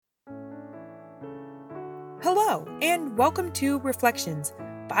Hello, and welcome to Reflections,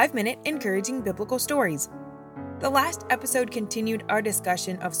 5-minute encouraging biblical stories. The last episode continued our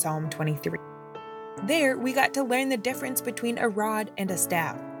discussion of Psalm 23. There, we got to learn the difference between a rod and a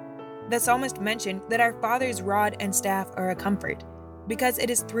staff. The psalmist mentioned that our Father's rod and staff are a comfort, because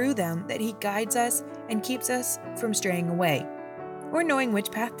it is through them that He guides us and keeps us from straying away, or knowing which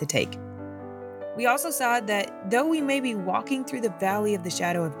path to take. We also saw that though we may be walking through the valley of the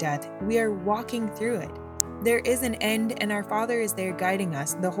shadow of death, we are walking through it. There is an end, and our Father is there guiding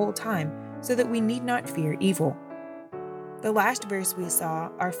us the whole time, so that we need not fear evil. The last verse we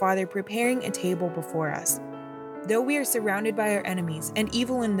saw our Father preparing a table before us. Though we are surrounded by our enemies and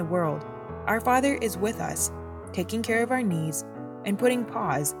evil in the world, our Father is with us, taking care of our needs and putting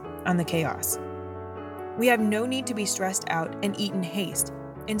pause on the chaos. We have no need to be stressed out and eat in haste.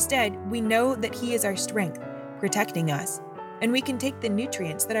 Instead, we know that He is our strength, protecting us, and we can take the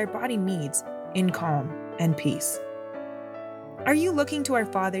nutrients that our body needs in calm and peace. Are you looking to our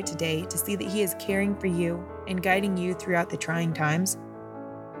Father today to see that He is caring for you and guiding you throughout the trying times?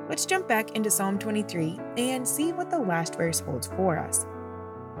 Let's jump back into Psalm 23 and see what the last verse holds for us.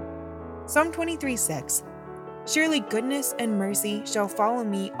 Psalm 23:6. Surely goodness and mercy shall follow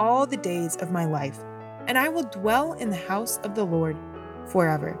me all the days of my life, and I will dwell in the house of the Lord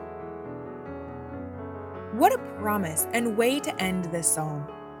forever. What a promise and way to end this psalm.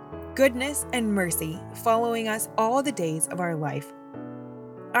 Goodness and mercy following us all the days of our life.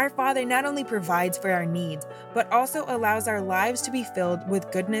 Our Father not only provides for our needs, but also allows our lives to be filled with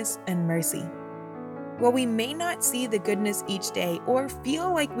goodness and mercy. While we may not see the goodness each day or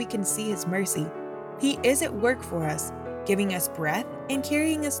feel like we can see His mercy, He is at work for us, giving us breath and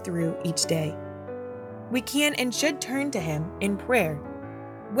carrying us through each day. We can and should turn to Him in prayer,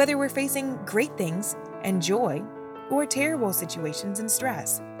 whether we're facing great things and joy or terrible situations and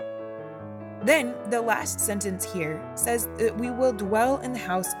stress. Then, the last sentence here says that we will dwell in the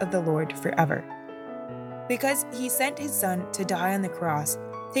house of the Lord forever. Because He sent His Son to die on the cross,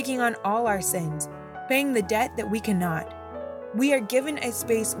 taking on all our sins, paying the debt that we cannot, we are given a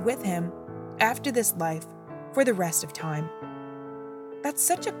space with Him after this life for the rest of time. That's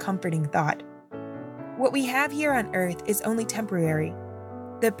such a comforting thought. What we have here on earth is only temporary.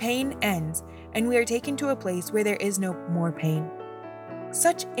 The pain ends, and we are taken to a place where there is no more pain.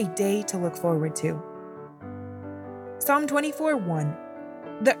 Such a day to look forward to. Psalm 24:1.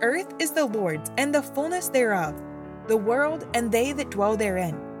 The earth is the Lord's, and the fullness thereof, the world and they that dwell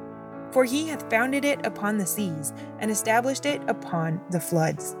therein. For He hath founded it upon the seas, and established it upon the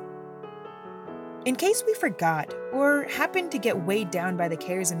floods. In case we forgot, or happened to get weighed down by the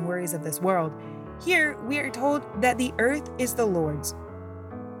cares and worries of this world, here we are told that the earth is the Lord's.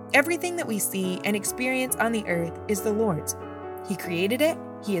 Everything that we see and experience on the earth is the Lord's. He created it,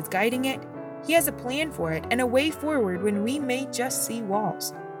 He is guiding it, He has a plan for it and a way forward when we may just see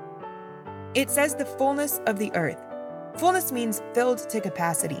walls. It says the fullness of the earth. Fullness means filled to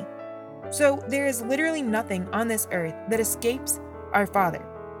capacity. So there is literally nothing on this earth that escapes our Father.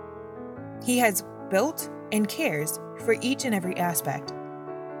 He has built and cares for each and every aspect.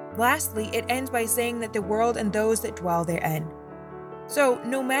 Lastly, it ends by saying that the world and those that dwell therein. So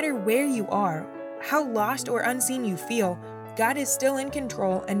no matter where you are, how lost or unseen you feel, God is still in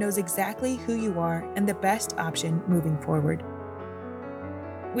control and knows exactly who you are and the best option moving forward.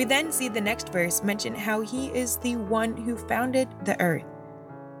 We then see the next verse mention how He is the one who founded the earth.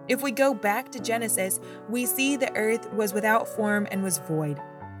 If we go back to Genesis, we see the earth was without form and was void.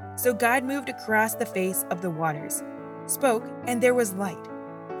 So God moved across the face of the waters, spoke, and there was light.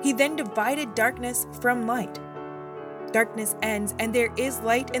 He then divided darkness from light. Darkness ends, and there is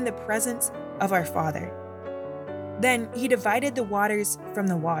light in the presence of our Father. Then He divided the waters from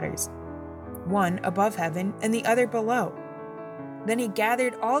the waters, one above heaven and the other below. Then He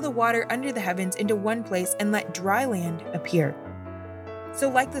gathered all the water under the heavens into one place and let dry land appear. So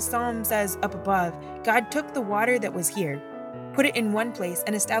like the psalm says up above, God took the water that was here, put it in one place,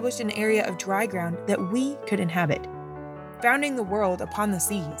 and established an area of dry ground that we could inhabit, founding the world upon the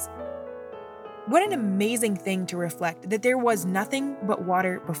seas. What an amazing thing to reflect that there was nothing but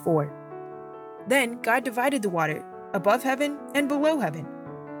water before. Then God divided the water above heaven and below heaven,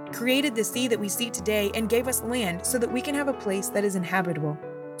 created the sea that we see today, and gave us land so that we can have a place that is inhabitable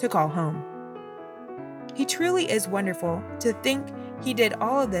to call home. He truly is wonderful to think He did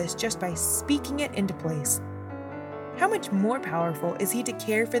all of this just by speaking it into place. How much more powerful is He to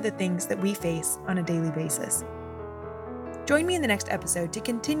care for the things that we face on a daily basis? Join me in the next episode to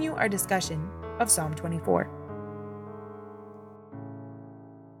continue our discussion of Psalm 24.